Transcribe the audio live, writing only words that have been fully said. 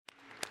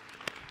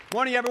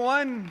Morning,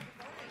 everyone.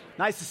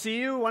 Nice to see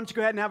you. Why don't you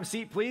go ahead and have a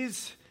seat,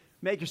 please?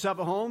 Make yourself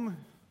at home.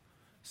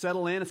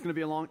 Settle in. It's going to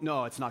be a long...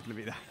 No, it's not going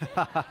to be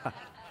that.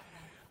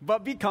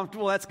 But be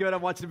comfortable. That's good. I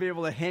want you to be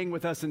able to hang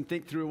with us and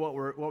think through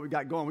what we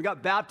got going. We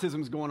got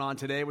baptisms going on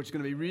today, which is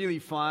going to be really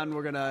fun.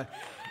 We're going to,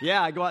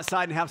 go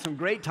outside and have some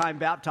great time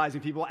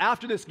baptizing people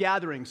after this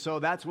gathering. So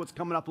that's what's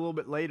coming up a little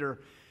bit later.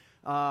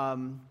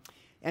 And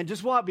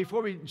just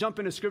before we jump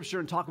into Scripture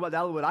and talk about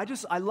that a little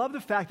bit, I love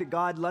the fact that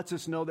God lets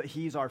us know that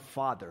He's our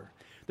Father.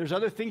 There's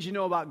other things you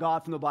know about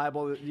God from the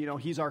Bible. You know,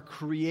 He's our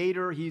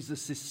creator. He's the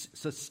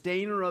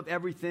sustainer of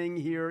everything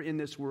here in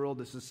this world,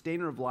 the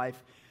sustainer of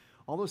life.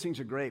 All those things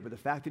are great, but the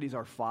fact that He's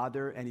our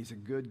Father and He's a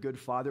good, good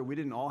Father, we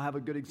didn't all have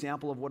a good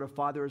example of what a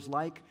father is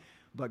like,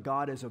 but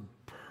God is a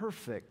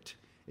perfect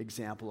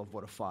example of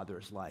what a father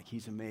is like.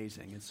 He's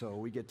amazing, and so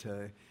we get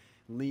to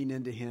lean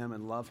into Him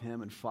and love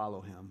Him and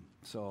follow Him.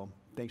 So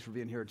thanks for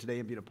being here today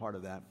and being a part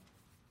of that.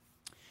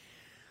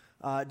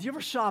 Do you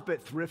ever shop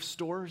at thrift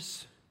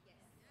stores?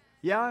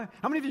 Yeah?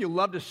 How many of you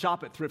love to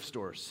shop at thrift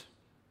stores?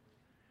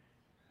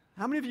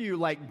 How many of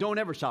you, don't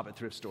ever shop at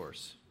thrift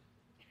stores?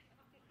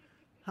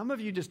 How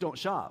many of you just don't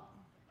shop?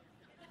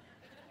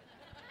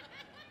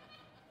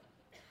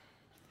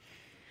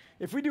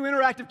 If we do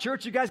interactive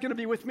church, you guys going to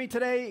be with me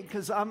today?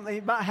 Because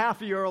about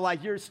half of you are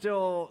like, you're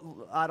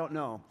still, I don't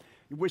know,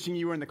 wishing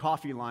you were in the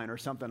coffee line or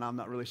something. I'm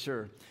not really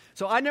sure.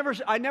 So I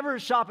never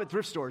shop at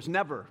thrift stores,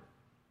 never.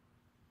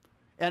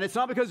 And it's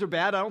not because they're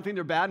bad. I don't think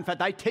they're bad. In fact,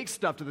 I take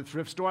stuff to the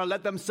thrift store. I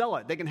let them sell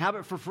it. They can have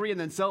it for free and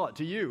then sell it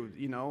to you,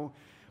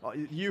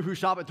 you who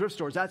shop at thrift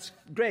stores. That's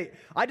great.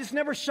 I just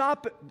never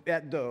shop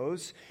at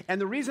those. And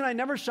the reason I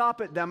never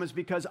shop at them is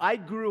because I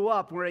grew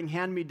up wearing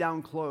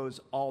hand-me-down clothes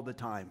all the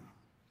time.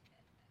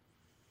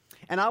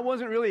 And I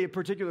wasn't really a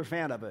particular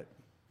fan of it.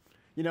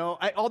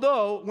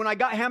 Although when I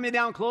got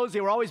hand-me-down clothes,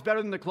 they were always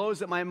better than the clothes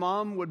that my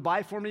mom would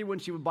buy for me when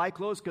she would buy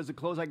clothes, because the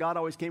clothes I got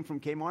always came from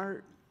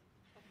Kmart.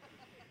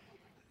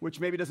 Which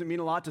maybe doesn't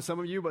mean a lot to some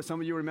of you, but some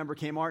of you remember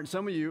Kmart, and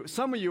some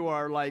of you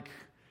are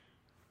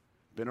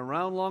been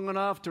around long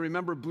enough to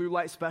remember blue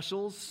light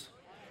specials.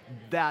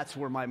 That's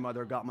where my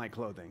mother got my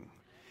clothing.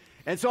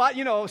 And so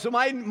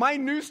my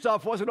new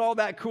stuff wasn't all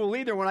that cool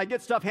either. When I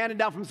get stuff handed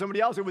down from somebody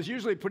else, it was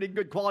usually pretty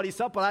good quality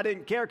stuff, but I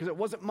didn't care because it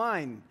wasn't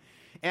mine.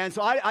 And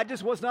so I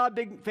just was not a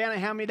big fan of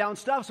hand-me-down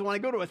stuff. So when I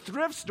go to a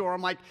thrift store,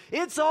 I'm like,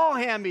 it's all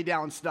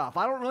hand-me-down stuff.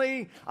 I don't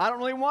really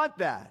want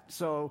that.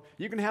 So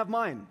you can have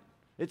mine.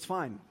 It's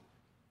fine.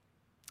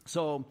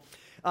 So,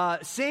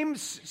 same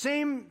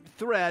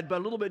thread, but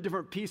a little bit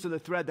different piece of the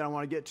thread that I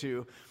want to get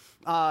to.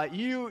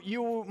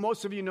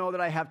 Most of you know that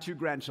I have 2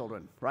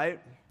 grandchildren, right?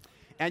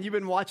 And you've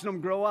been watching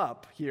them grow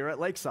up here at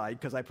Lakeside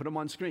because I put them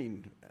on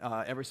screen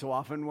every so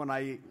often when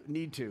I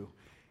need to.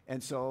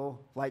 And so,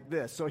 like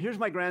this. So here's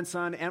my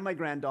grandson and my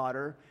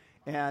granddaughter,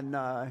 and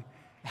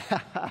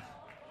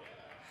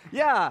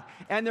yeah,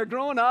 and they're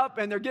growing up,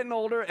 and they're getting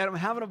older, and I'm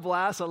having a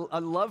blast. I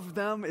love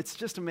them. It's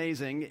just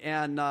amazing.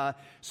 And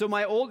so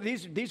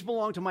these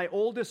belong to my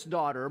oldest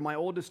daughter, my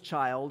oldest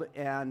child,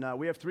 and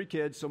we have 3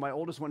 kids, so my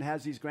oldest one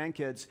has these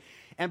grandkids.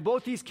 And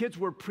both these kids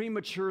were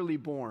prematurely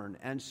born,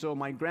 and so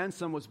my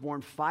grandson was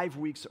born 5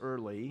 weeks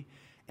early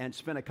and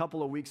spent a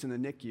couple of weeks in the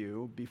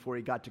NICU before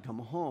he got to come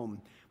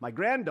home. My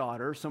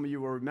granddaughter, some of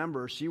you will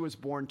remember, she was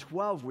born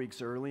 12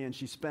 weeks early, and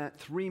she spent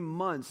 3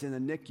 months in the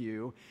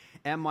NICU.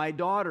 And my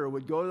daughter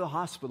would go to the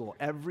hospital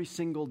every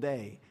single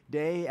day,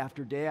 day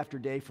after day after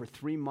day, for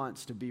 3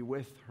 months to be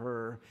with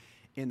her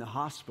in the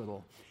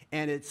hospital.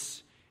 And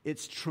it's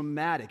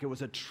traumatic. It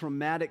was a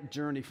traumatic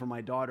journey for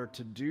my daughter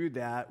to do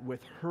that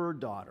with her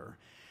daughter.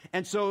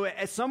 And so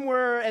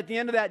somewhere at the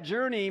end of that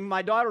journey,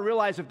 my daughter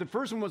realized if the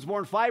first one was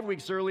born 5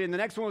 weeks early and the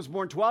next one was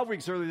born 12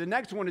 weeks early, the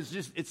next one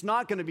it's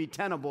not going to be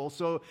tenable.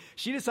 So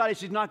she decided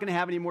she's not going to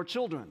have any more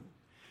children,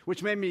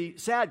 which made me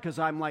sad because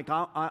I'm like,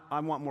 I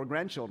want more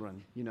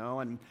grandchildren,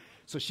 and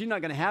so she's not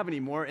going to have any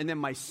more. And then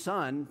my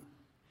son,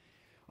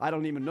 I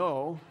don't even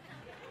know.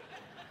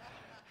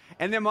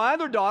 And then my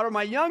other daughter,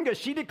 my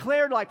youngest, she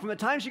declared, from the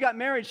time she got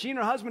married, she and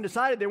her husband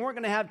decided they weren't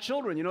going to have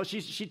children.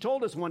 She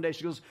told us one day,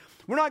 she goes,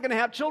 "We're not going to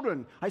have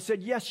children." I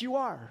said, "Yes, you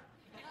are."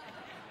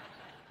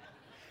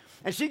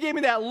 And she gave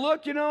me that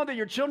look, that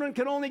your children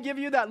can only give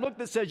you, that look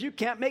that says, "You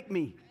can't make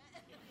me."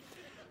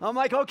 I'm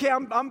like, okay,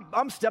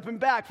 I'm stepping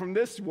back from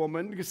this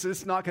woman because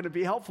it's not going to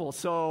be helpful.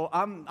 So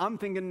I'm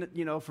thinking,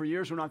 for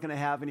years we're not going to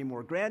have any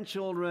more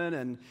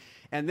grandchildren.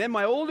 And then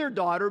my older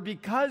daughter,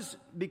 because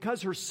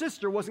her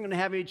sister wasn't going to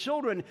have any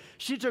children,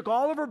 she took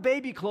all of her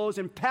baby clothes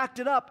and packed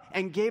it up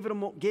and gave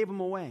them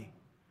away.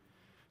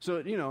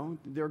 So,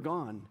 they're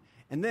gone.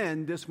 And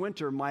then this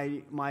winter,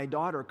 my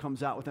daughter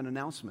comes out with an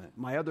announcement.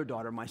 My other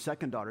daughter, my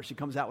second daughter, she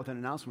comes out with an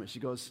announcement. She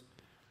goes,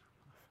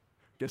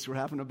 "Guess we're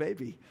having a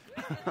baby."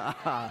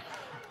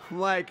 I'm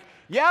like,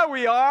 "Yeah,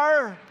 we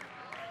are."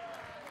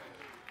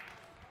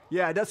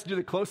 Yeah, let's do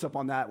the close-up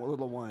on that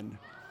little one.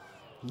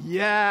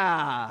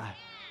 Yeah.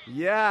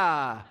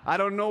 I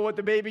don't know what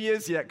the baby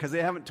is yet because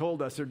they haven't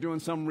told us. They're doing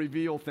some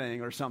reveal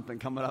thing or something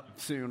coming up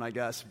soon, I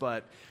guess.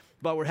 But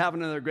we're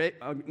having another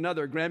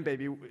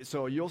grandbaby,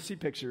 so you'll see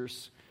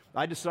pictures.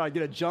 I just thought I'd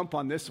get a jump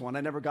on this one.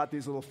 I never got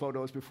these little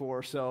photos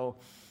before, so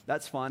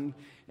that's fun.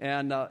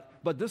 And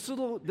but this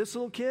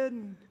little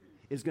kid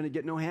is going to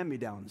get no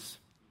hand-me-downs.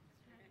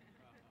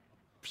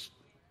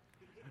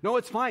 No,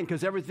 it's fine,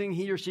 because everything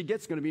he or she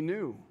gets is going to be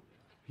new.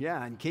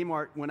 Yeah, and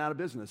Kmart went out of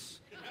business.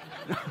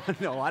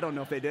 No, I don't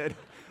know if they did.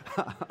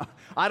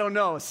 I don't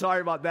know.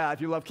 Sorry about that.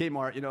 If you love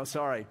Kmart,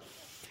 sorry.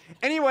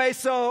 Anyway,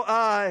 so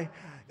I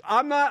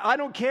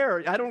don't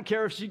care. I don't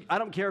care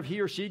if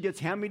he or she gets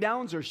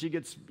hand-me-downs or she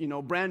gets,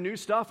 brand new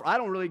stuff.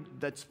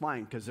 That's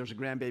fine, because there's a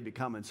grandbaby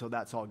coming, so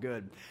that's all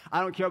good.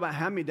 I don't care about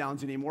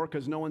hand-me-downs anymore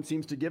because no one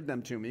seems to give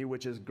them to me,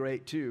 which is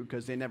great too,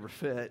 because they never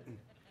fit.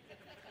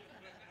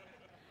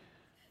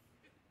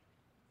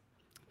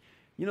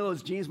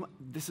 Those jeans,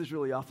 this is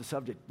really off the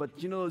subject, but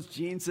those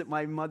jeans that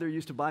my mother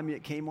used to buy me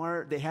at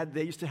Kmart?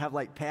 They used to have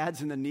like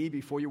pads in the knee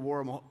before you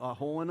wore a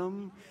hole in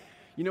them.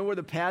 You know where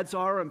the pads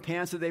are in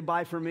pants that they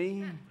buy for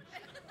me?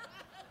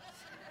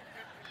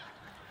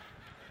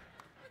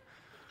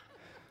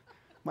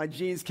 My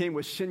jeans came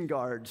with shin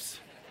guards.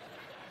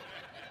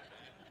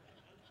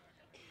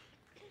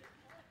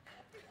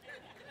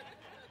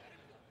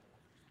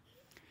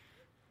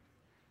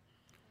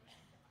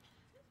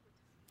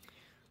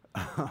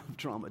 I'm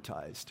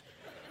traumatized.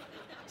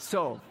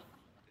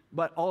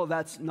 But all of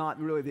that's not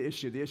really the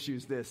issue. The issue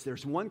is this.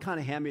 There's one kind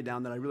of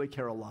hand-me-down that I really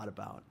care a lot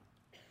about.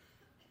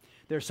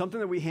 There's something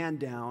that we hand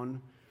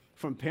down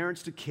from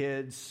parents to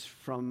kids,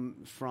 from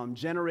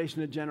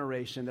generation to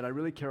generation that I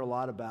really care a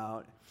lot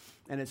about.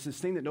 And it's this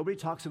thing that nobody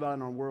talks about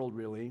in our world,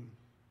 really,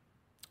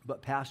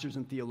 but pastors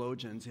and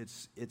theologians.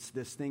 It's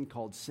this thing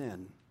called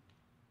sin.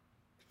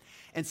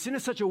 And sin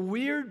is such a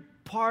weird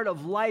part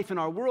of life in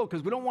our world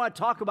because we don't want to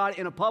talk about it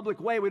in a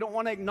public way. We don't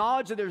want to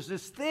acknowledge that there's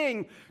this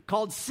thing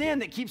called sin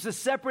that keeps us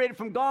separated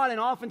from God and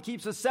often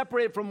keeps us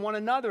separated from one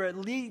another. It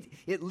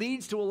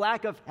leads to a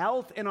lack of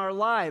health in our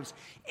lives.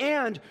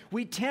 And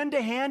we tend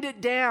to hand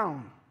it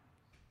down.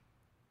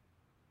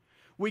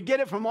 We get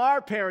it from our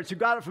parents who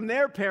got it from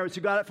their parents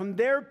who got it from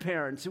their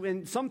parents.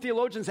 And some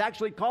theologians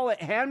actually call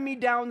it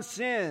hand-me-down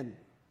sin.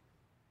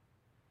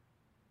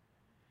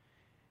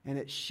 And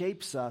it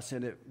shapes us,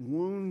 and it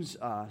wounds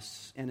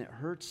us, and it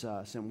hurts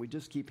us, and we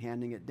just keep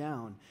handing it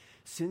down.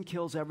 Sin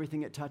kills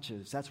everything it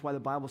touches. That's why the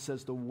Bible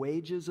says the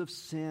wages of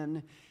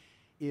sin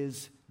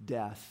is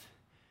death.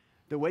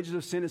 The wages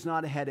of sin is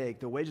not a headache.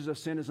 The wages of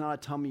sin is not a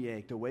tummy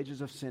ache. The wages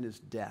of sin is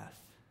death.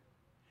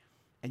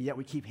 And yet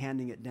we keep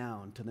handing it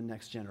down to the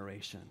next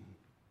generation.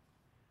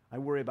 I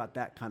worry about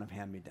that kind of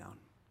hand-me-down.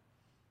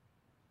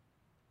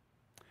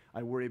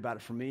 I worry about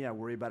it for me. I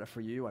worry about it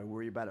for you. I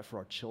worry about it for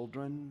our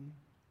children.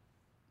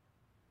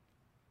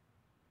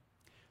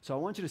 So I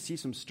want you to see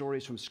some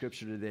stories from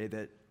Scripture today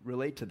that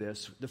relate to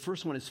this. The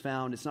first one is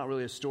found, it's not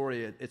really a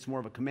story, it's more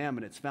of a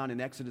commandment. It's found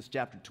in Exodus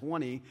chapter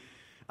 20.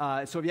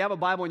 So if you have a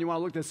Bible and you want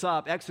to look this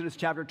up, Exodus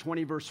chapter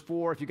 20, verse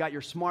 4. If you got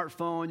your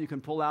smartphone, you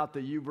can pull out the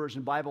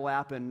YouVersion Bible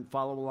app and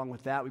follow along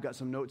with that. We've got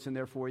some notes in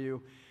there for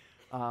you.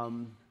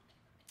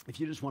 If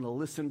you just want to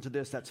listen to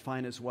this, that's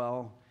fine as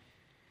well.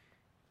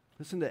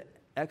 Listen to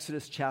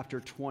Exodus chapter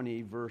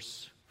 20,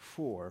 verse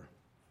 4.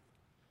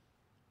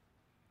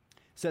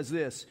 Says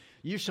this,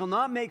 "You shall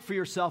not make for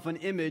yourself an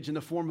image in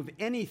the form of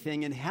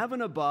anything in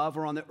heaven above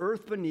or on the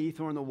earth beneath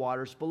or in the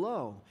waters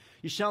below.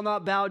 You shall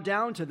not bow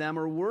down to them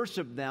or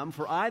worship them,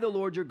 for I, the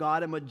Lord your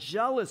God, am a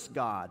jealous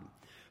God,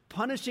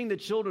 punishing the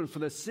children for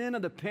the sin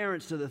of the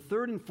parents to the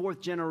third and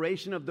fourth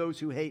generation of those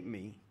who hate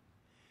me,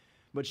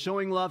 but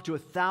showing love to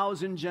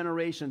 1,000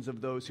 generations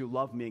of those who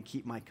love me and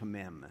keep my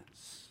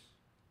commandments."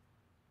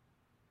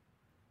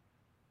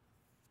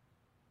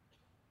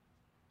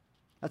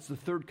 That's the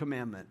third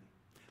commandment.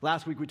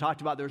 Last week we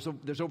talked about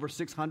there's over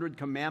 600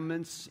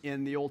 commandments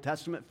in the Old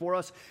Testament for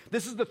us.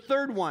 This is the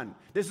third one.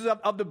 This is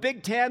of the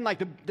Big Ten,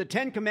 like the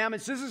 10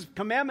 commandments. This is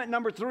commandment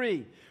number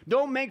 3.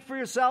 Don't make for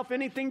yourself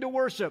anything to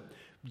worship.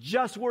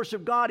 Just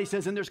worship God, he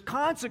says, and there's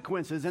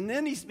consequences. And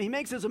then he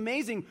makes this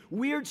amazing,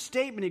 weird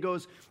statement. He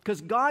goes,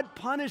 because God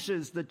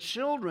punishes the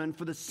children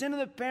for the sin of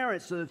the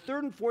parents to the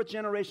third and fourth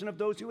generation of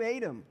those who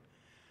hate him.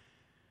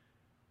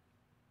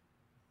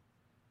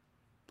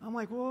 I'm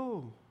like,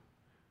 whoa,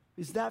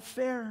 is that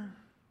fair?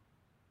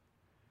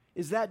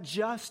 Is that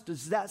just?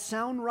 Does that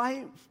sound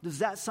right? Does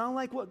that sound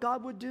like what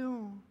God would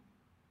do?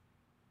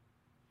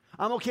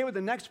 I'm okay with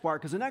the next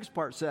part because the next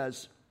part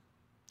says,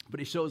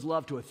 but he shows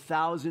love to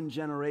 1,000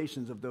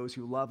 generations of those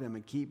who love him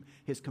and keep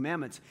his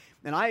commandments.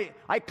 And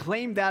I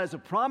claim that as a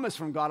promise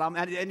from God.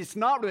 And it's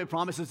not really a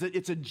promise.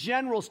 It's a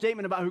general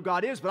statement about who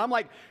God is. But I'm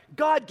like,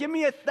 God, give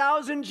me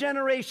 1,000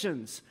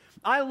 generations.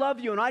 I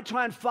love you and I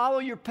try and follow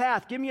your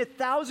path. Give me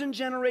 1,000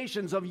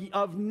 generations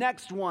of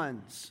next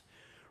ones.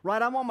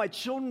 Right? I want my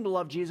children to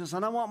love Jesus,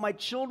 and I want my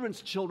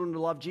children's children to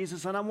love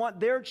Jesus, and I want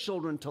their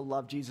children to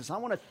love Jesus. I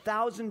want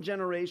 1,000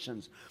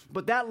 generations.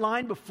 But that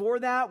line before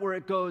that where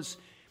it goes,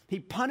 he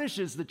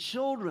punishes the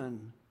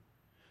children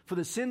for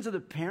the sins of the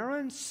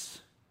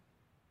parents.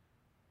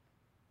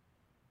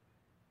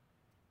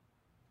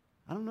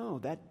 I don't know,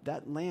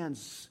 that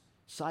lands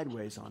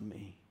sideways on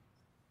me.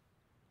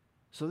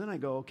 So then I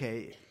go,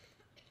 okay,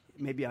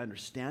 maybe I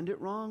understand it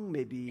wrong.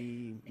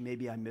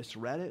 Maybe I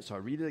misread it. So I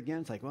read it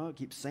again. It's like, well, it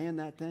keeps saying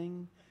that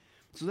thing.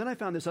 So then I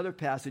found this other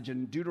passage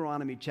in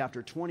Deuteronomy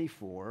chapter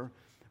 24,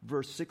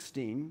 verse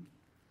 16.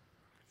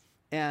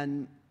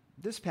 And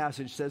this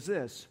passage says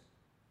this: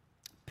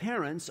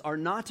 parents are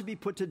not to be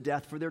put to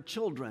death for their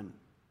children,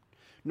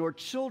 nor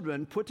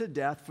children put to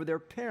death for their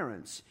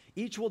parents.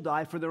 Each will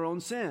die for their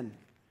own sin.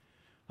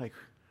 Like,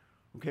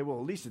 okay, well,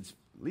 at least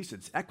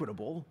it's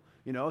equitable.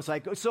 You know, it's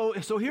like, so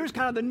here's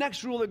kind of the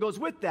next rule that goes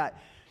with that.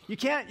 You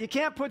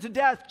can't put to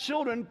death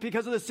children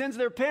because of the sins of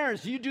their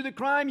parents. You do the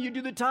crime, you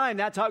do the time.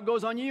 That's how it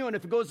goes on you. And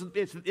if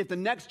the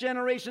next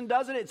generation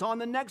does it, it's on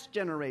the next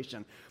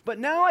generation. But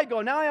now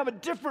I have a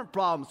different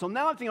problem. So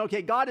now I'm thinking,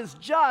 okay, God is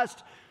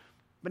just,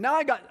 but now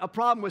I got a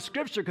problem with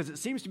Scripture because it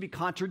seems to be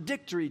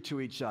contradictory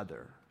to each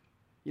other.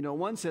 You know,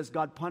 one says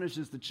God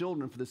punishes the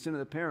children for the sin of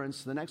the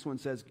parents. The next one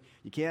says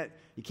you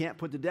can't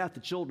put to death the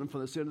children for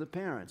the sin of the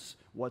parents.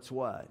 What's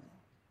what?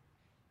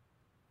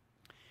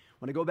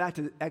 When I go back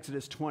to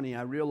Exodus 20,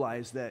 I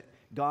realize that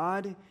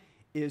God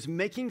is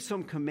making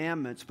some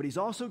commandments, but he's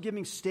also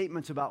giving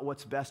statements about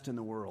what's best in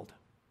the world,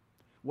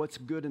 what's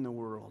good in the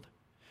world.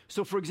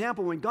 So, for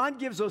example, when God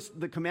gives us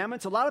the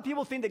commandments, a lot of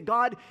people think that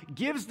God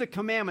gives the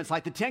commandments,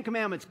 like the 10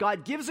 Commandments.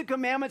 God gives the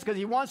commandments because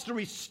he wants to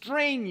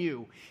restrain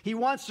you. He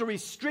wants to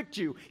restrict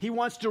you. He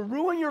wants to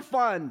ruin your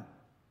fun.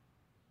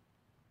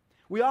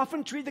 We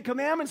often treat the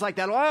commandments like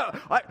that. Oh,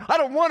 I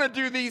don't want to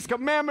do these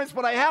commandments,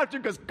 but I have to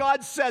because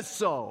God says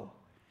so.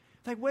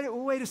 It's like,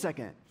 wait a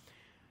second.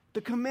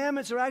 The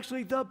commandments are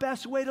actually the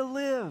best way to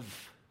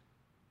live,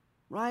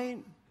 right?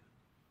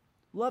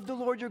 Love the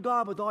Lord your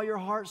God with all your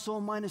heart, soul,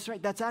 mind, and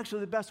strength. That's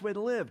actually the best way to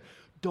live.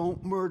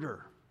 Don't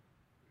murder.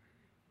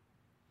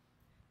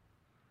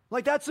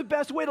 Like, that's the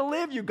best way to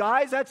live, you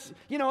guys. That's,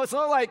 it's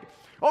not like,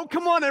 oh,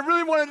 come on, I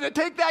really wanted to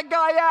take that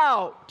guy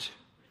out.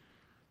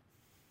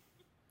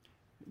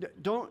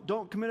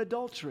 Don't commit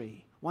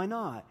adultery. Why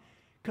not?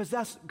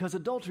 Because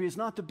adultery is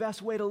not the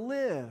best way to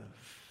live.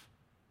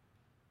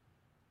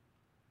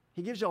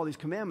 He gives you all these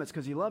commandments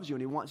because he loves you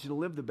and he wants you to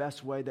live the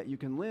best way that you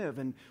can live.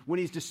 And when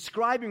he's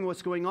describing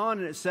what's going on,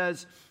 and it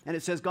says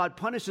God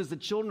punishes the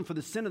children for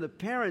the sin of the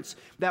parents,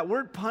 that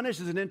word punish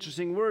is an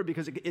interesting word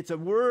because it's a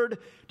word,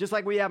 just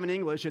like we have in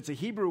English, it's a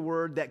Hebrew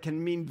word that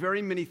can mean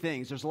very many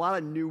things. There's a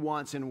lot of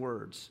nuances in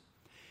words.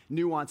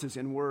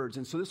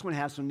 And so this one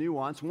has some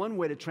nuance. One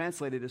way to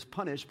translate it is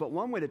punish, but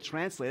one way to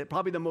translate it,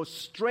 probably the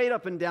most straight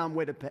up and down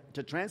way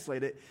to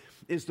translate it,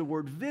 is the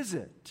word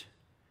visit.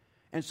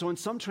 And so in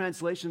some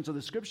translations of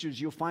the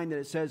Scriptures, you'll find that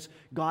it says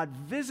God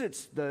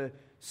visits the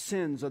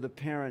sins of the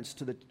parents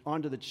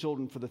onto the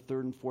children for the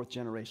third and fourth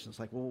generation. It's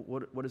like, well,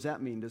 what does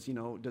that mean?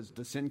 Does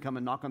the sin come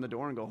and knock on the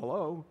door and go,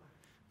 hello,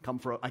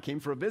 I came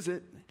for a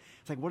visit?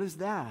 It's like, what is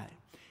that?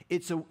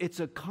 It's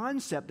a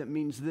concept that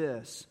means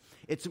this.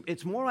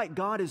 It's more like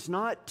God is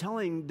not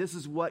telling this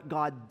is what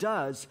God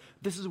does.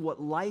 This is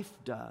what life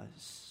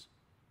does.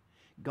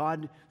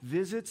 God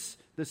visits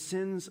the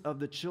sins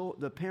of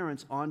the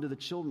parents onto the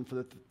children for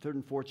the third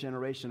and fourth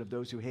generation of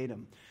those who hate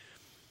him.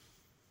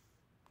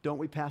 Don't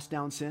we pass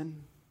down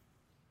sin?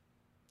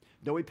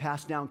 Don't we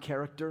pass down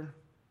character?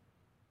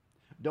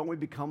 Don't we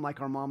become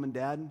like our mom and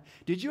dad?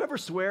 Did you ever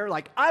swear,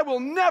 like, I will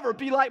never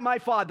be like my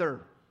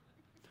father?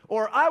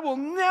 Or I will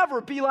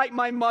never be like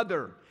my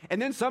mother? And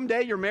then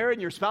someday you're married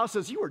and your spouse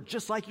says, you are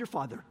just like your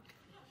father.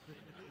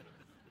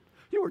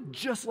 You are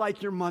just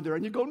like your mother.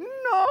 And you go,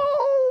 no!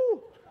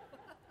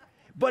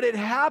 But it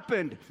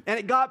happened, and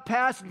it got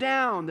passed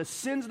down. The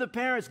sins of the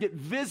parents get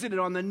visited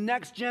on the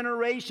next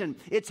generation.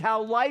 It's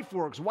how life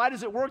works. Why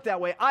does it work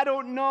that way? I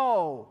don't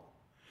know.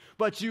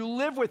 But you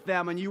live with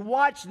them, and you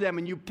watch them,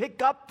 and you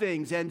pick up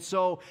things. And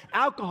so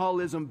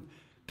alcoholism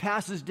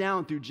passes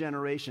down through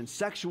generations.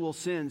 Sexual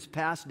sins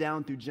pass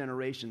down through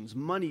generations.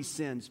 Money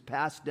sins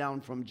pass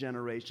down from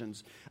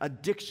generations.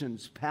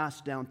 Addictions pass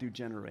down through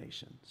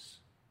generations.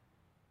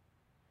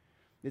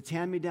 It's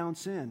hand-me-down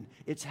sin.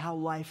 It's how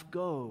life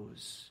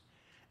goes.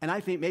 And I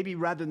think maybe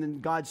rather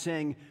than God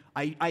saying,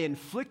 I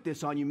inflict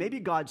this on you, maybe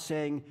God's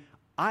saying,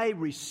 I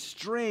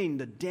restrain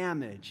the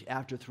damage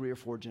after 3 or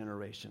 4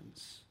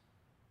 generations.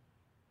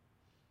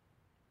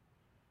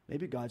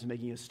 Maybe God's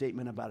making a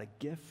statement about a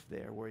gift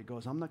there where he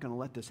goes, I'm not going to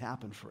let this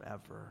happen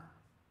forever.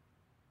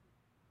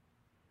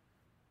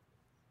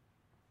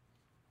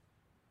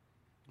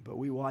 But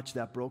we watch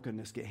that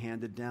brokenness get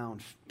handed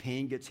down.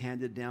 Pain gets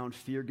handed down.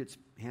 Fear gets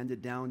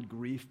handed down.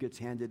 Grief gets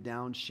handed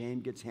down.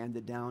 Shame gets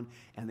handed down.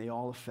 And they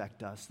all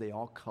affect us. They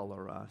all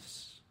color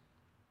us.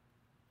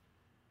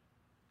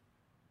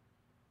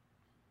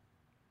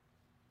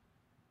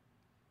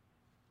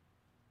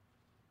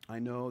 I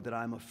know that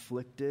I'm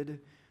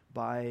afflicted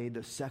by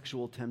the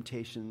sexual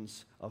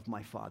temptations of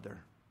my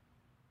father.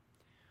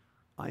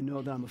 I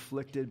know that I'm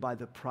afflicted by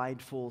the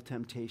prideful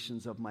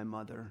temptations of my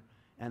mother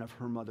and of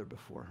her mother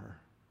before her.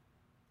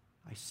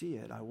 I see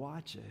it. I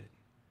watch it.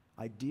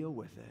 I deal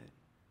with it.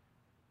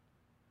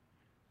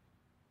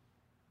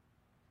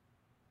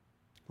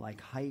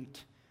 Like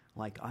height,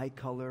 like eye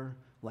color,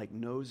 like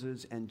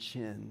noses and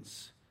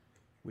chins,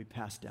 we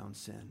pass down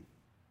sin.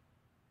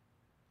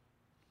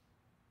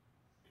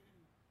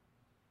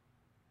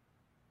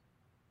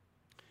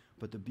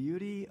 But the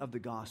beauty of the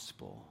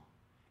gospel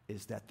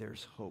is that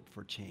there's hope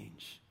for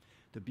change.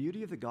 The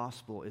beauty of the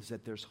gospel is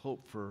that there's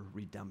hope for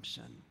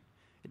redemption.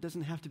 It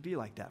doesn't have to be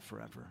like that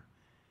forever.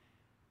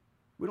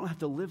 We don't have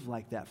to live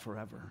like that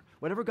forever.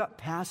 Whatever got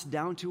passed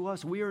down to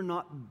us, we are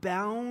not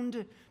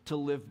bound to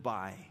live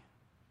by.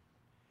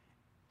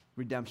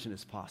 Redemption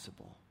is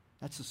possible.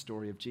 That's the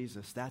story of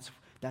Jesus.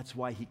 That's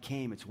why he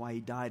came. It's why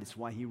he died. It's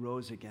why he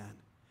rose again.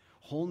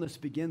 Wholeness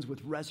begins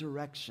with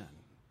resurrection.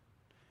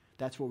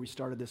 That's where we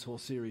started this whole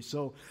series.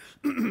 So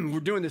we're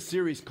doing this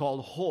series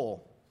called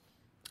Whole.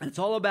 And it's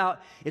all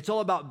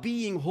about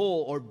being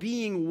whole or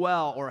being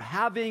well or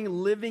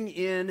living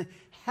in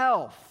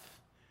health.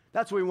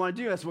 That's what we want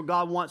to do. That's what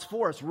God wants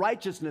for us.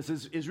 Righteousness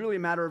is really a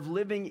matter of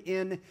living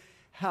in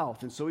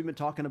health. And so we've been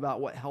talking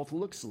about what health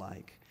looks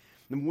like.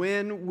 And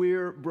when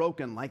we're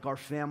broken, like our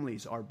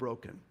families are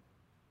broken.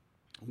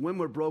 When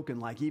we're broken,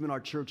 like even our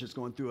church is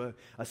going through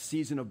a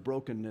season of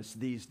brokenness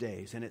these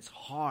days. And it's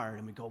hard.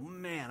 And we go,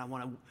 man, I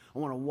want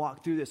to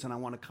walk through this and I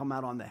want to come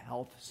out on the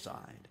health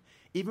side.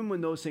 Even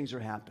when those things are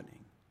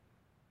happening.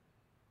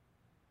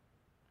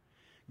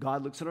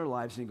 God looks at our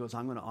lives and he goes,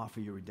 I'm going to offer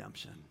you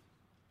redemption.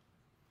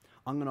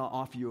 I'm going to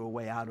offer you a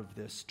way out of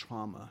this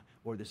trauma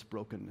or this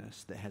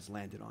brokenness that has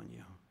landed on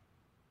you.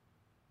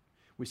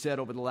 We said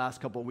over the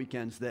last couple of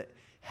weekends that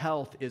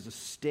health is a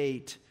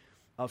state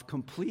of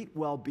complete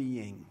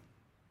well-being.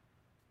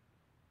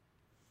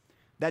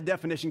 That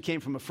definition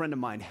came from a friend of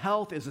mine.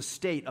 Health is a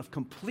state of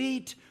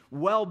complete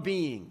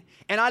well-being.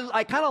 And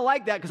I kind of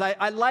like that because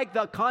I like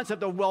the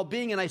concept of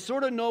well-being, and I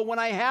sort of know when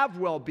I have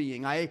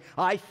well-being.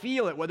 I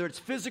feel it, whether it's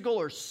physical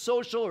or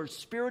social or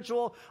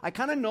spiritual. I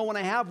kind of know when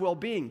I have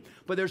well-being.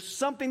 But there's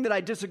something that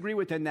I disagree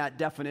with in that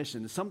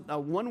definition.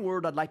 One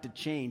word I'd like to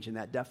change in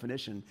that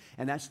definition,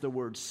 and that's the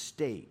word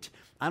state.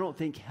 I don't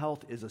think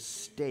health is a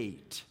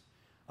state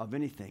of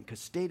anything because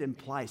state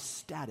implies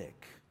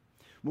static.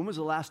 When was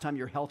the last time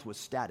your health was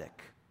static?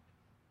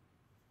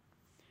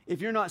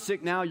 If you're not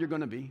sick now, you're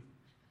going to be.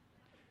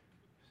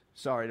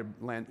 Sorry to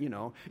land,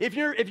 If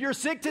you're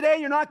sick today,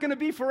 you're not going to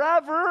be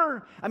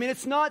forever. I mean,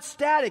 it's not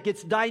static,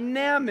 it's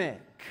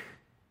dynamic.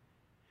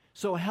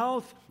 So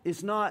health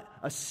is not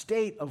a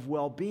state of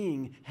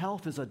well-being.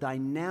 Health is a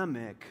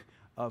dynamic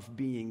of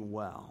being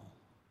well.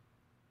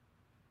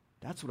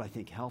 That's what I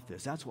think health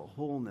is. That's what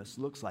wholeness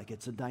looks like.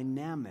 It's a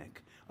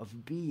dynamic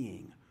of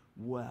being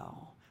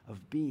well,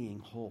 of being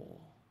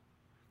whole.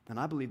 And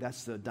I believe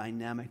that's the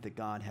dynamic that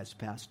God has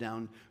passed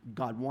down.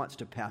 God wants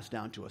to pass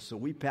down to us. So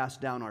we pass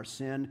down our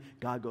sin.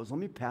 God goes, let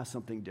me pass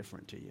something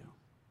different to you.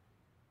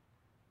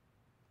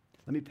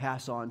 Let me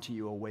pass on to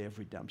you a way of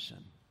redemption.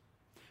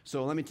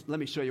 So let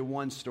me show you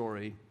one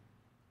story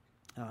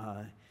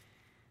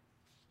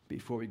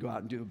before we go out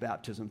and do a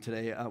baptism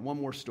today.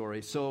 One more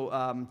story.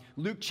 So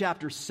Luke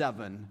chapter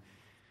 7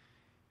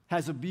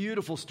 has a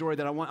beautiful story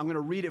that I'm going to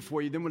read it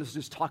for you. Then we'll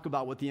just talk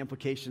about what the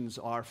implications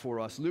are for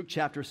us. Luke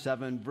chapter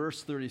 7,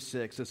 verse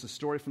 36. It's a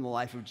story from the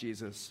life of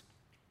Jesus.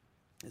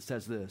 It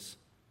says this.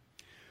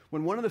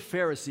 When one of the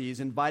Pharisees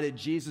invited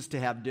Jesus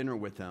to have dinner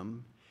with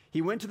him,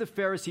 he went to the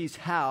Pharisee's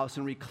house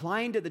and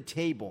reclined at the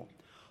table.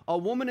 A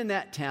woman in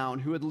that town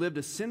who had lived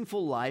a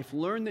sinful life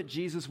learned that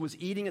Jesus was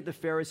eating at the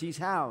Pharisee's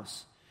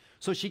house.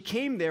 So she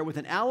came there with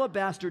an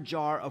alabaster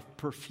jar of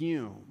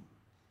perfume.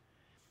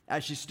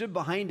 As she stood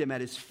behind him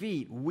at his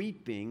feet,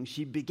 weeping,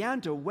 she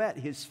began to wet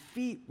his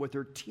feet with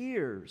her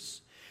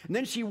tears. And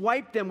then she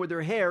wiped them with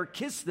her hair,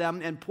 kissed them,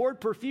 and poured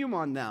perfume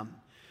on them.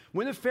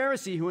 When the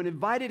Pharisee who had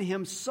invited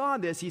him saw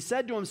this, he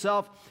said to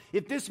himself,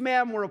 if this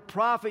man were a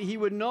prophet, he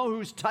would know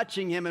who's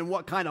touching him and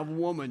what kind of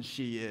woman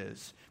she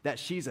is, that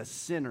she's a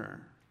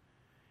sinner.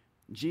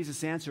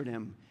 Jesus answered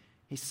him,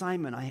 hey,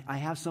 Simon, I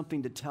have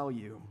something to tell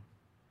you.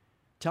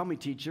 Tell me,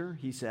 teacher,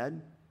 he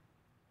said.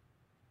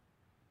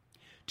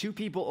 2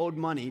 people owed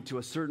money to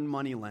a certain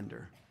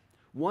moneylender.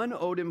 One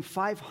owed him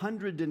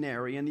 500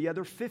 denarii and the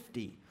other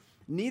 50.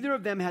 Neither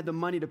of them had the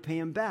money to pay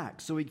him back,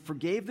 so he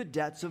forgave the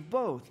debts of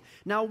both.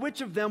 Now,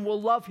 which of them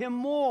will love him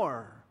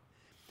more?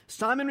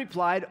 Simon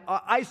replied,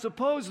 I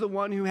suppose the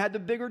one who had the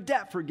bigger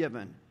debt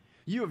forgiven.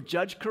 You have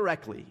judged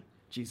correctly,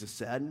 Jesus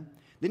said.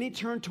 Then he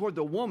turned toward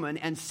the woman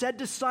and said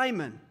to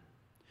Simon,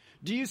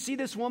 do you see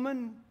this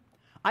woman?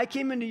 I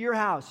came into your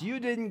house. You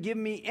didn't give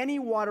me any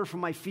water for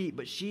my feet,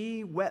 but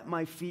she wet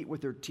my feet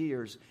with her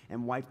tears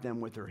and wiped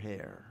them with her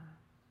hair.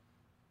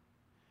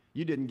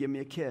 You didn't give me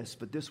a kiss,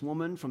 but this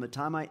woman, from the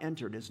time I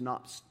entered, has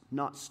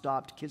not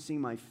stopped kissing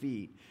my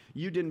feet.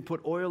 You didn't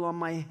put oil on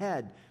my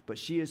head, but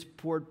she has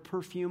poured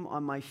perfume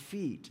on my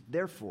feet.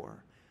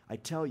 Therefore, I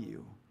tell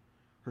you,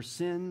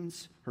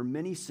 her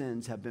many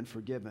sins have been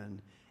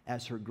forgiven,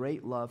 as her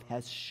great love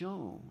has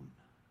shown.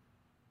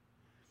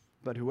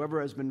 But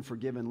whoever has been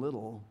forgiven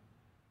little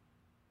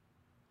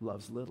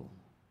loves little.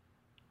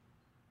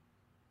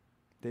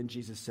 Then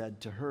Jesus said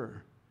to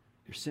her,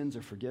 your sins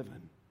are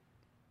forgiven.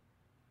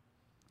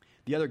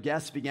 The other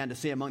guests began to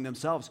say among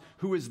themselves,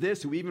 who is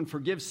this who even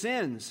forgives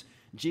sins?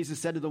 Jesus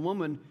said to the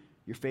woman,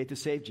 your faith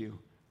has saved you.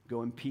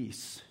 Go in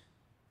peace.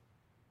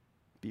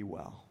 Be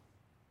well.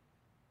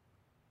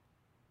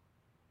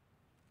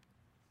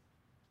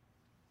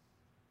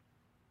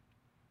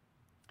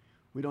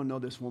 We don't know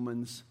this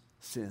woman's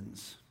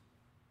sins.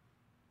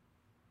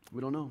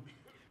 We don't know.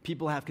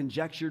 People have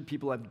conjectured,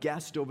 people have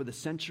guessed over the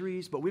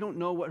centuries, but we don't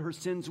know what her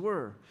sins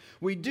were.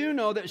 We do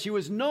know that she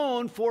was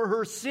known for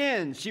her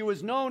sins. She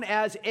was known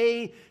as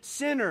a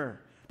sinner.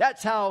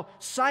 That's how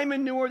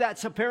Simon knew her.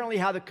 That's apparently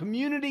how the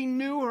community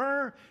knew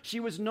her. She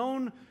was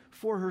known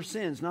for her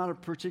sins, not a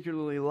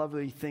particularly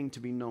lovely thing to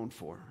be known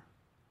for.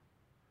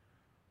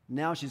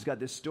 Now she's got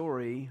this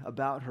story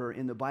about her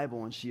in the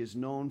Bible, and she is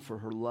known for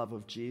her love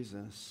of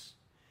Jesus.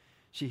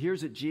 She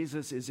hears that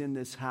Jesus is in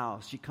this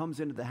house. She comes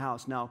into the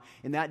house. Now,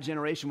 in that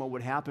generation, what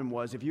would happen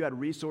was if you had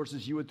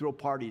resources, you would throw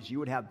parties, you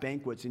would have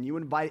banquets, and you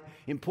would invite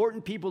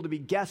important people to be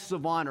guests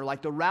of honor.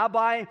 Like the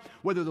rabbi,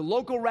 whether the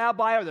local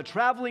rabbi or the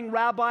traveling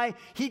rabbi,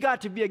 he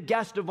got to be a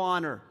guest of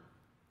honor.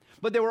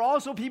 But there were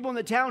also people in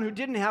the town who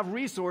didn't have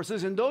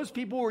resources, and those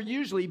people were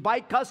usually, by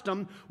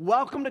custom,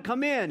 welcome to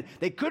come in.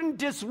 They couldn't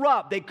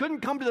disrupt. They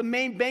couldn't come to the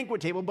main banquet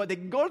table, but they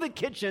could go to the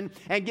kitchen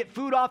and get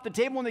food off the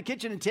table in the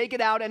kitchen and take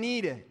it out and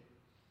eat it.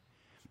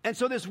 And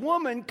so this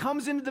woman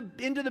comes into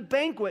the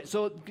banquet,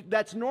 so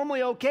that's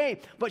normally okay,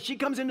 but she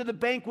comes into the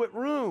banquet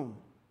room.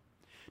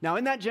 Now,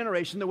 in that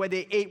generation, the way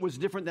they ate was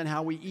different than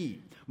how we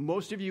eat.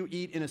 Most of you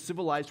eat in a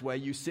civilized way.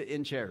 You sit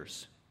in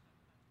chairs.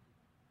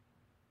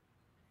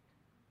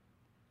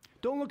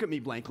 Don't look at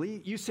me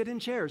blankly. You sit in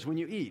chairs when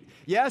you eat.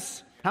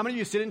 Yes? How many of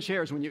you sit in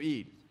chairs when you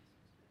eat?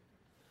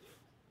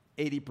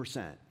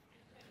 80%.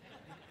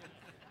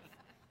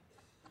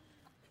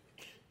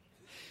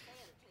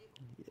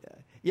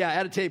 Yeah,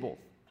 at a table.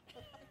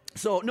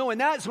 So in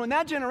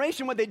that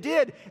generation, what they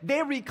did,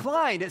 they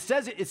reclined. It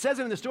says it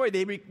in the story.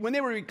 When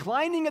they were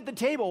reclining at the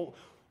table,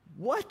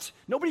 what?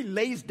 Nobody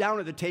lays down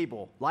at the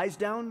table. Lies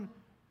down?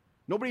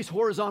 Nobody's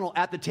horizontal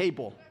at the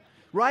table,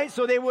 right?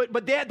 So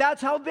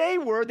that's how they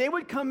were. They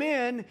would come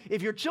in.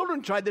 If your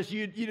children tried this,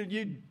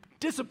 you'd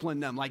discipline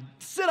them, like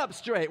sit up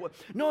straight.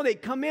 No,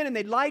 they'd come in and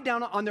they'd lie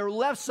down on their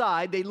left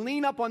side. They'd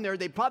lean up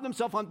they prop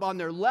themselves on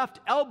their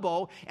left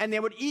elbow, and they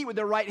would eat with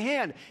their right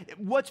hand.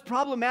 What's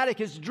problematic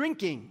is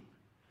drinking.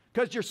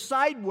 Because you're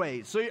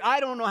sideways. So I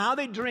don't know how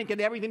they drink and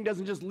everything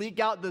doesn't just leak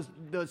out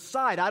the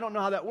side. I don't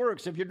know how that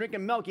works. If you're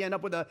drinking milk, you end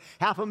up with a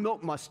half a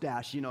milk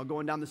mustache,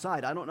 going down the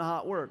side. I don't know how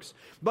it works.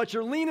 But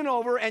you're leaning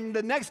over, and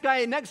the next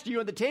guy next to you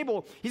at the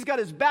table, he's got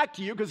his back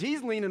to you because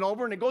he's leaning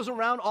over, and it goes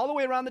around all the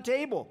way around the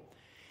table.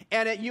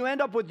 And you end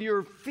up with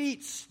your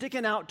feet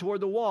sticking out toward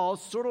the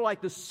walls, sort of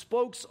like the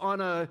spokes on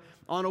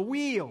a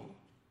wheel.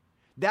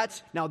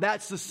 That's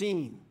the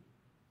scene.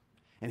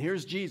 And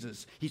here's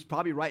Jesus. He's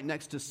probably right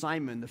next to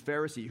Simon, the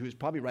Pharisee, who's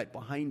probably right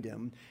behind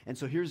him. And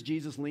so here's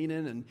Jesus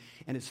leaning,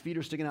 and his feet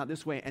are sticking out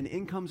this way. And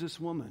in comes this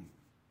woman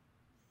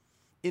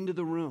into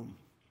the room.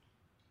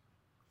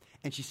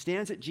 And she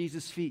stands at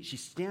Jesus' feet. She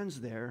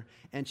stands there,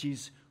 and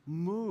she's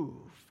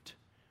moved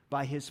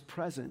by his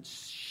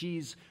presence.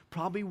 She's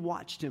probably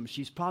watched him.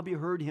 She's probably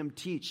heard him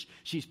teach.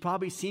 She's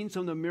probably seen some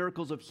of the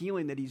miracles of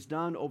healing that he's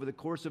done over the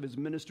course of his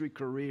ministry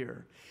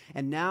career.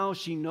 And now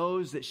she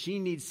knows that she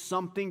needs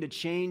something to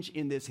change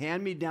in this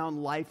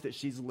hand-me-down life that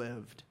she's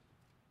lived.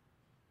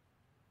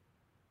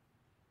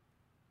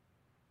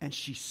 And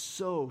she's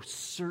so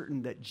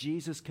certain that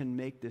Jesus can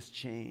make this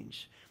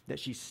change that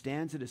she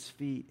stands at his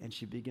feet and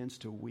she begins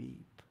to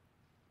weep.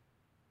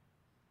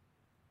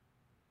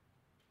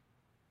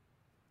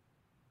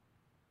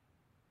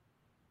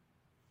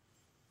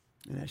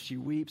 And as she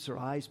weeps, her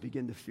eyes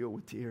begin to fill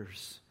with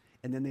tears.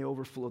 And then they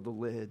overflow the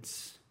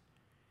lids.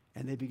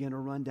 And they begin to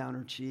run down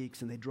her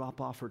cheeks, and they drop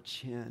off her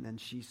chin, and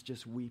she's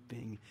just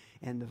weeping.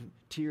 And the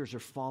tears are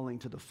falling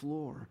to the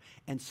floor.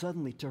 And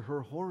suddenly, to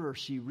her horror,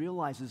 she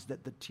realizes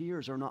that the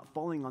tears are not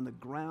falling on the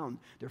ground.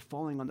 They're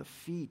falling on the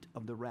feet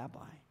of the rabbi.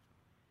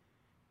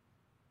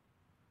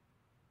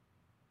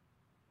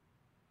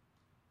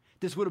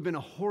 This would have been a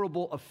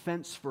horrible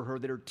offense for her,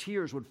 that her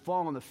tears would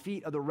fall on the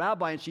feet of the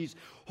rabbi, and she's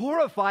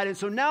horrified. And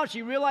so now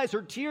she realized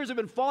her tears have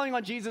been falling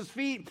on Jesus'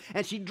 feet,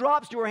 and she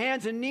drops to her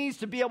hands and knees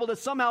to be able to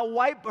somehow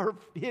wipe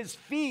his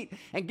feet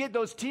and get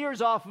those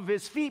tears off of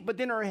his feet. But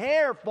then her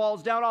hair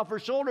falls down off her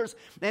shoulders,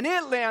 and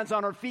it lands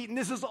on her feet, and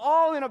this is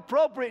all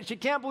inappropriate. She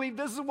can't believe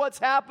this is what's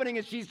happening,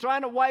 and she's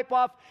trying to wipe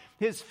off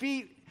his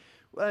feet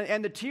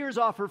and the tears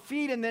off her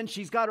feet, and then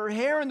she's got her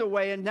hair in the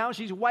way, and now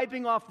she's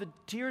wiping off the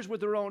tears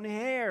with her own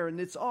hair,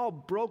 and it's all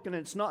broken,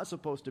 and it's not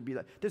supposed to be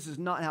that. This is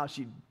not how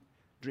she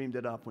dreamed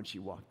it up when she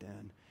walked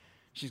in.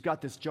 She's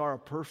got this jar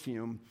of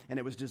perfume, and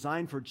it was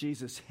designed for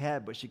Jesus'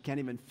 head, but she can't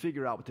even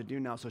figure out what to do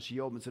now, so she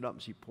opens it up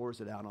and she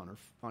pours it out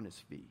on his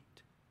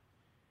feet.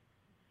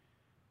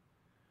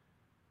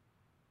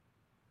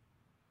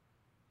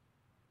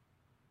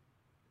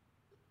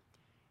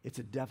 It's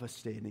a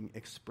devastating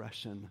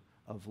expression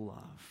of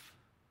love.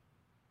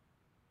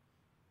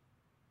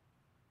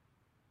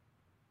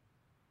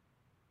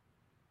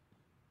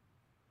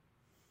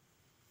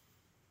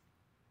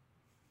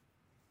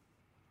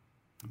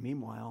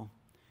 Meanwhile,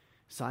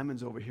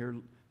 Simon's over here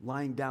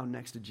lying down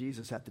next to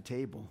Jesus at the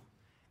table.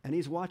 And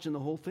he's watching the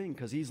whole thing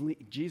because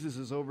Jesus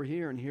is over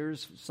here, and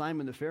here's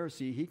Simon the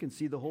Pharisee. He can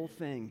see the whole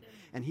thing,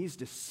 and he's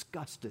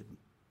disgusted.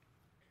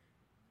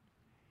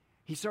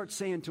 he starts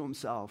saying to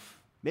himself,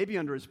 maybe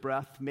under his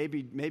breath,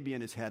 maybe in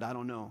his head, I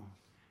don't know.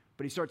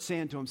 But he starts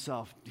saying to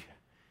himself,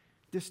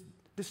 this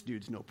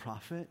dude's no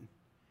prophet.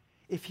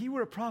 If he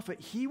were a prophet,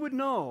 he would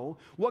know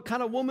what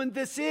kind of woman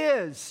this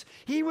is.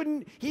 He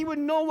would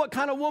know what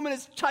kind of woman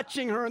is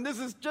touching her, and this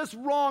is just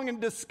wrong and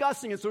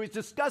disgusting. And so he's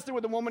disgusted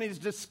with the woman, he's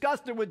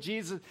disgusted with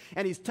Jesus,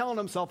 and he's telling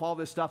himself all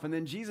this stuff. And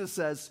then Jesus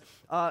says,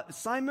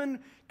 Simon,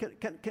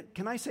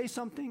 can I say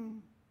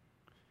something?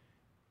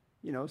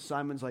 You know,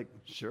 Simon's like,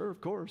 sure,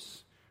 of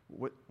course.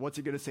 What's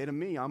he going to say to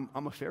me? I'm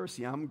a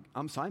Pharisee.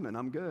 I'm Simon.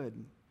 I'm good.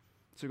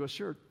 So he goes,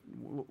 sure.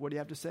 What do you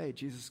have to say?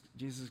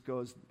 Jesus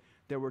goes,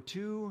 there were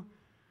two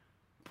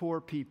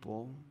poor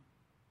people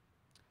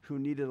who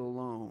needed a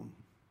loan.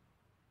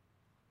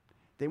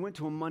 They went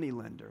to a money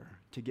lender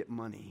to get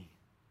money.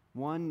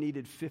 One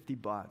needed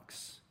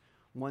 $50.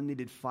 One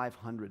needed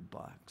 $500.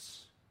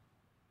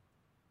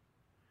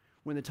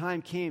 When the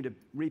time came to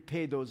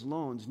repay those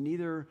loans,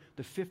 neither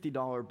the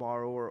 $50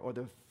 borrower or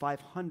the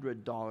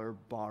 $500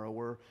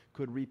 borrower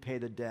could repay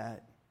the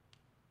debt.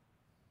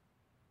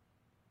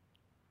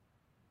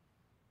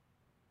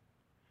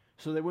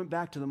 So they went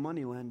back to the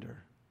money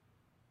lender.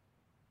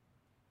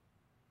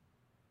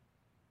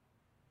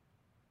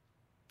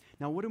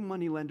 Now, what do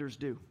money lenders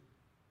do?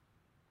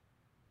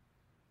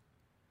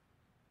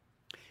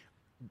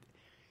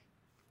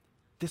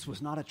 This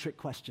was not a trick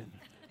question.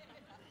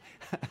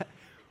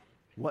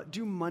 What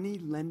do money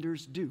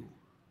lenders do?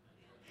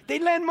 They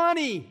lend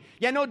money.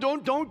 Yeah, no,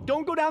 don't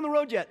go down the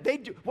road yet.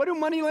 What do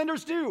money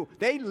lenders do?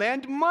 They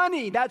lend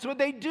money. That's what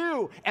they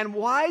do. And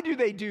why do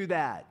they do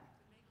that?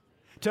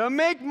 To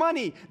make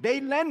money. They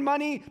lend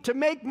money to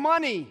make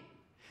money.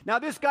 Now,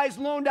 this guy's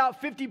loaned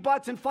out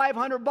 $50 and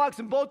 $500,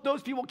 and both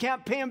those people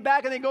can't pay him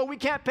back, and they go, we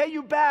can't pay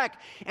you back.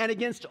 And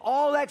against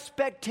all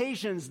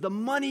expectations, the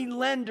money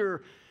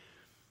lender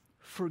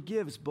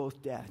forgives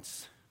both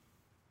debts.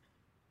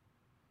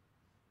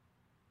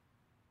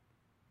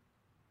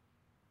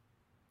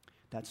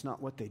 That's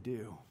not what they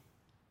do.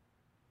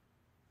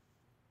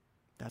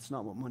 That's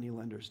not what money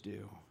lenders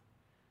do.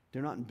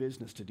 They're not in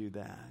business to do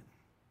that.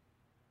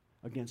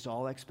 Against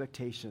all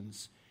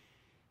expectations,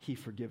 he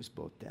forgives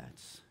both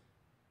debts.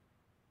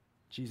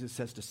 Jesus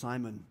says to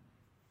Simon,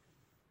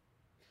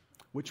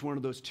 which one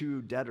of those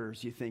two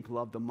debtors you think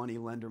loved the money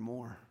lender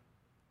more?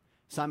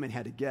 Simon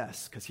had to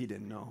guess because he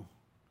didn't know.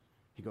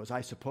 He goes,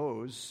 I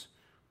suppose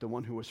the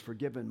one who was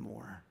forgiven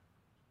more.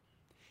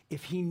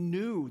 If he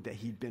knew that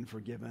he'd been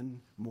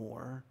forgiven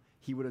more,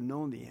 he would have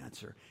known the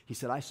answer. He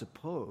said, I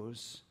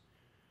suppose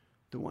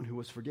the one who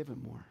was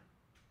forgiven more.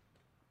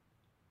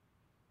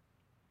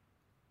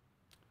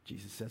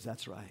 Jesus says,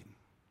 that's right.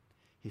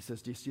 He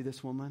says, do you see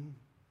this woman?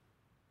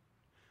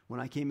 When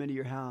I came into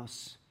your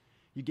house,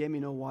 you gave me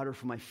no water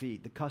for my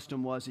feet. The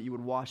custom was that you would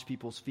wash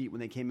people's feet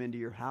when they came into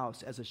your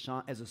house as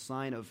a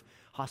sign of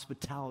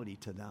hospitality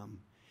to them.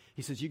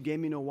 He says, you gave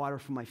me no water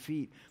for my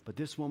feet, but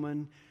this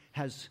woman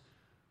has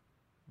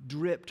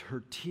dripped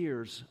her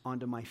tears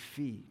onto my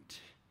feet.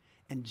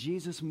 And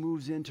Jesus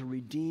moves in to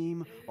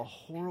redeem a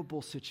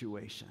horrible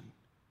situation,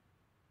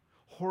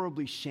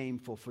 horribly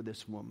shameful for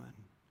this woman.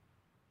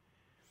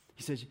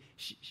 He says,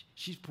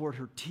 she's poured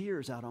her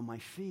tears out on my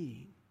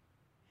feet.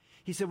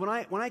 He said,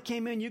 when I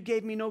came in, you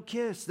gave me no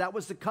kiss. That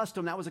was the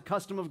custom. That was a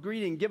custom of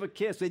greeting. Give a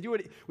kiss. They do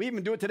it. We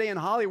even do it today in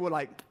Hollywood,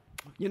 like,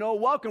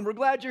 welcome. We're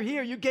glad you're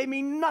here. You gave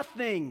me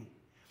nothing.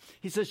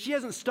 He says, she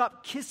hasn't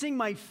stopped kissing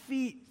my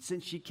feet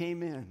since she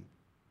came in.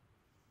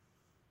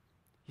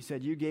 He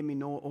said, you gave me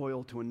no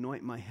oil to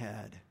anoint my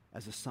head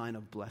as a sign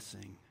of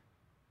blessing.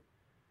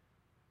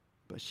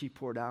 But she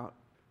poured out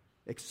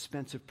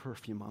expensive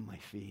perfume on my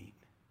feet.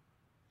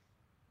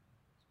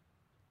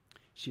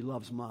 She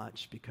loves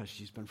much because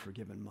she's been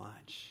forgiven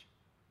much.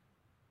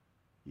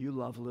 You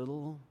love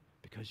little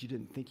because you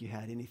didn't think you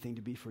had anything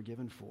to be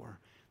forgiven for.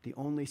 The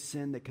only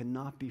sin that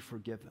cannot be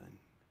forgiven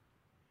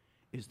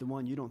is the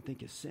one you don't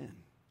think is sin.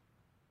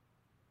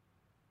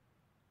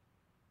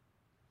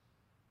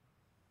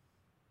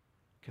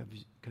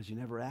 Because you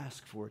never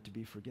asked for it to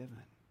be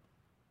forgiven.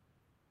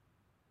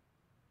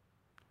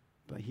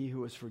 But he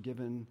who is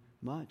forgiven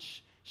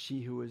much,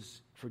 she who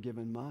is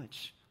forgiven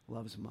much,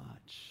 loves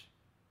much.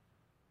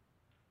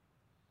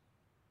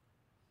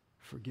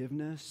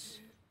 Forgiveness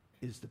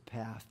is the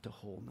path to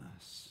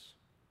wholeness.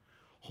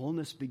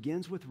 Wholeness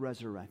begins with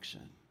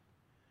resurrection,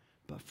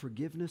 but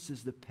forgiveness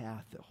is the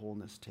path that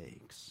wholeness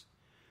takes.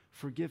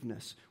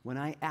 Forgiveness, when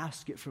I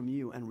ask it from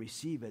you and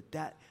receive it,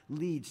 that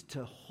leads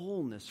to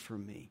wholeness for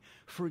me.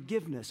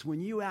 Forgiveness,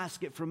 when you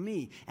ask it from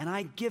me and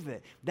I give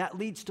it, that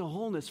leads to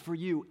wholeness for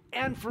you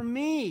and for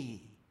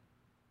me.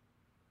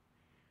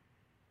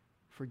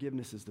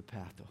 Forgiveness is the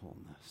path to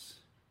wholeness.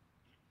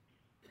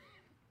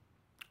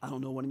 I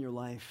don't know what in your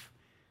life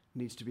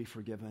needs to be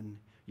forgiven.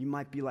 You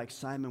might be like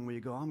Simon where you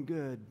go, I'm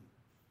good,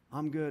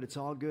 it's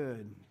all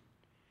good.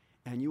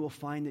 And you will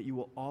find that you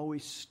will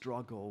always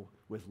struggle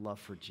with love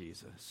for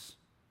Jesus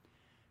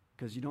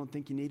because you don't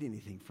think you need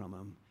anything from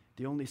him.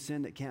 The only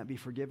sin that can't be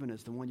forgiven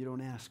is the one you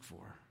don't ask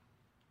for.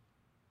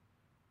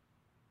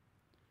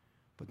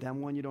 But that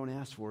one you don't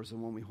ask for is the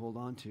one we hold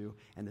on to,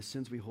 and the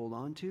sins we hold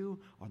on to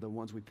are the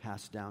ones we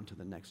pass down to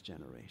the next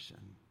generation.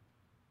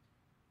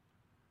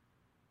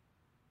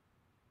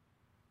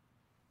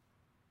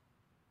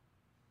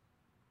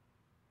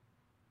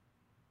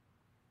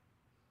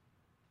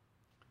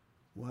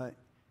 What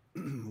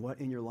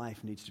in your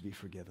life needs to be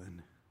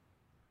forgiven?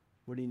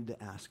 What do you need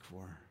to ask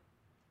for?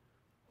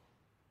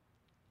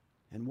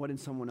 And what in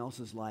someone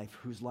else's life,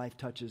 whose life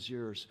touches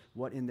yours,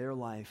 what in their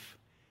life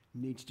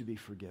needs to be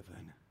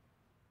forgiven?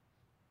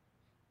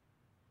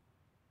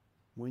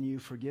 When you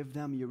forgive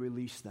them, you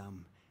release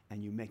them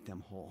and you make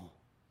them whole.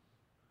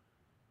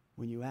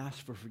 When you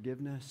ask for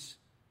forgiveness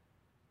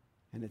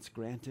and it's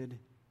granted,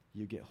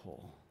 you get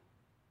whole.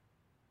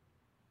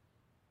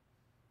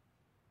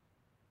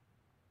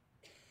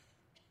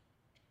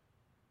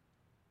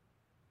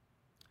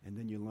 And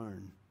then you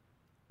learn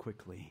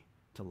quickly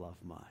to love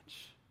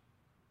much.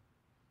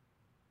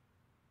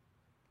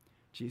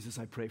 Jesus,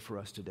 I pray for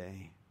us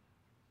today.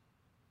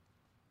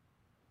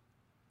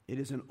 It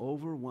is an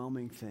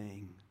overwhelming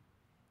thing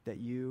that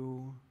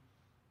you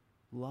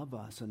love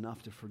us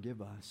enough to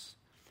forgive us.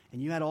 And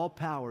you had all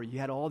power, you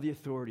had all the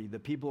authority. The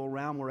people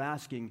around were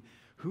asking,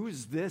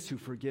 who's this who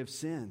forgives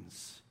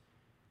sins?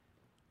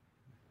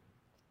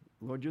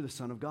 Lord, you're the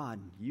Son of God.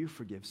 You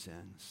forgive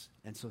sins.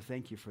 And so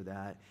thank you for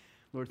that.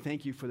 Lord,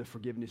 thank you for the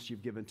forgiveness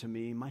you've given to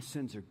me. My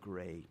sins are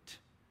great.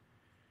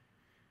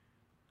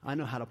 I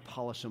know how to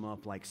polish them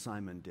up like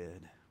Simon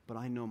did, but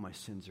I know my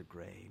sins are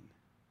great.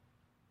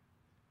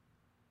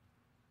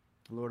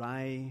 Lord,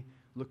 I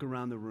look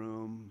around the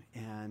room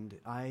and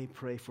I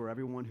pray for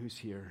everyone who's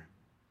here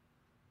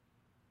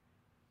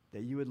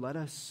that you would let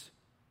us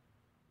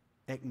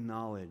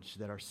acknowledge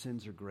that our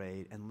sins are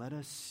great and let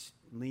us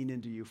lean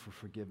into you for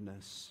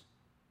forgiveness,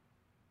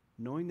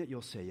 knowing that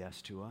you'll say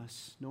yes to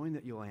us, knowing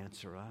that you'll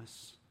answer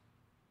us.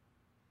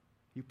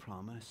 You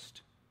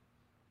promised.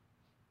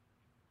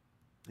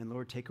 And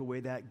Lord, take away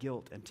that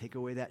guilt and take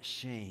away that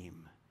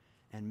shame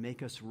and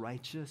make us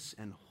righteous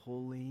and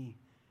holy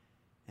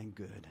and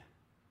good.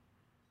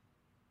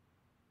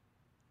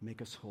 Make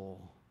us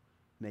whole.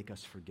 Make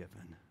us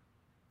forgiven.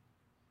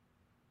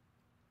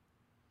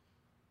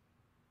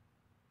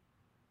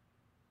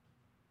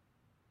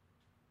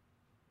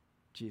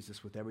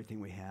 Jesus, with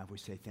everything we have, we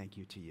say thank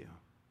you to you.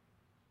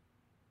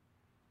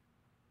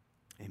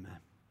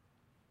 Amen.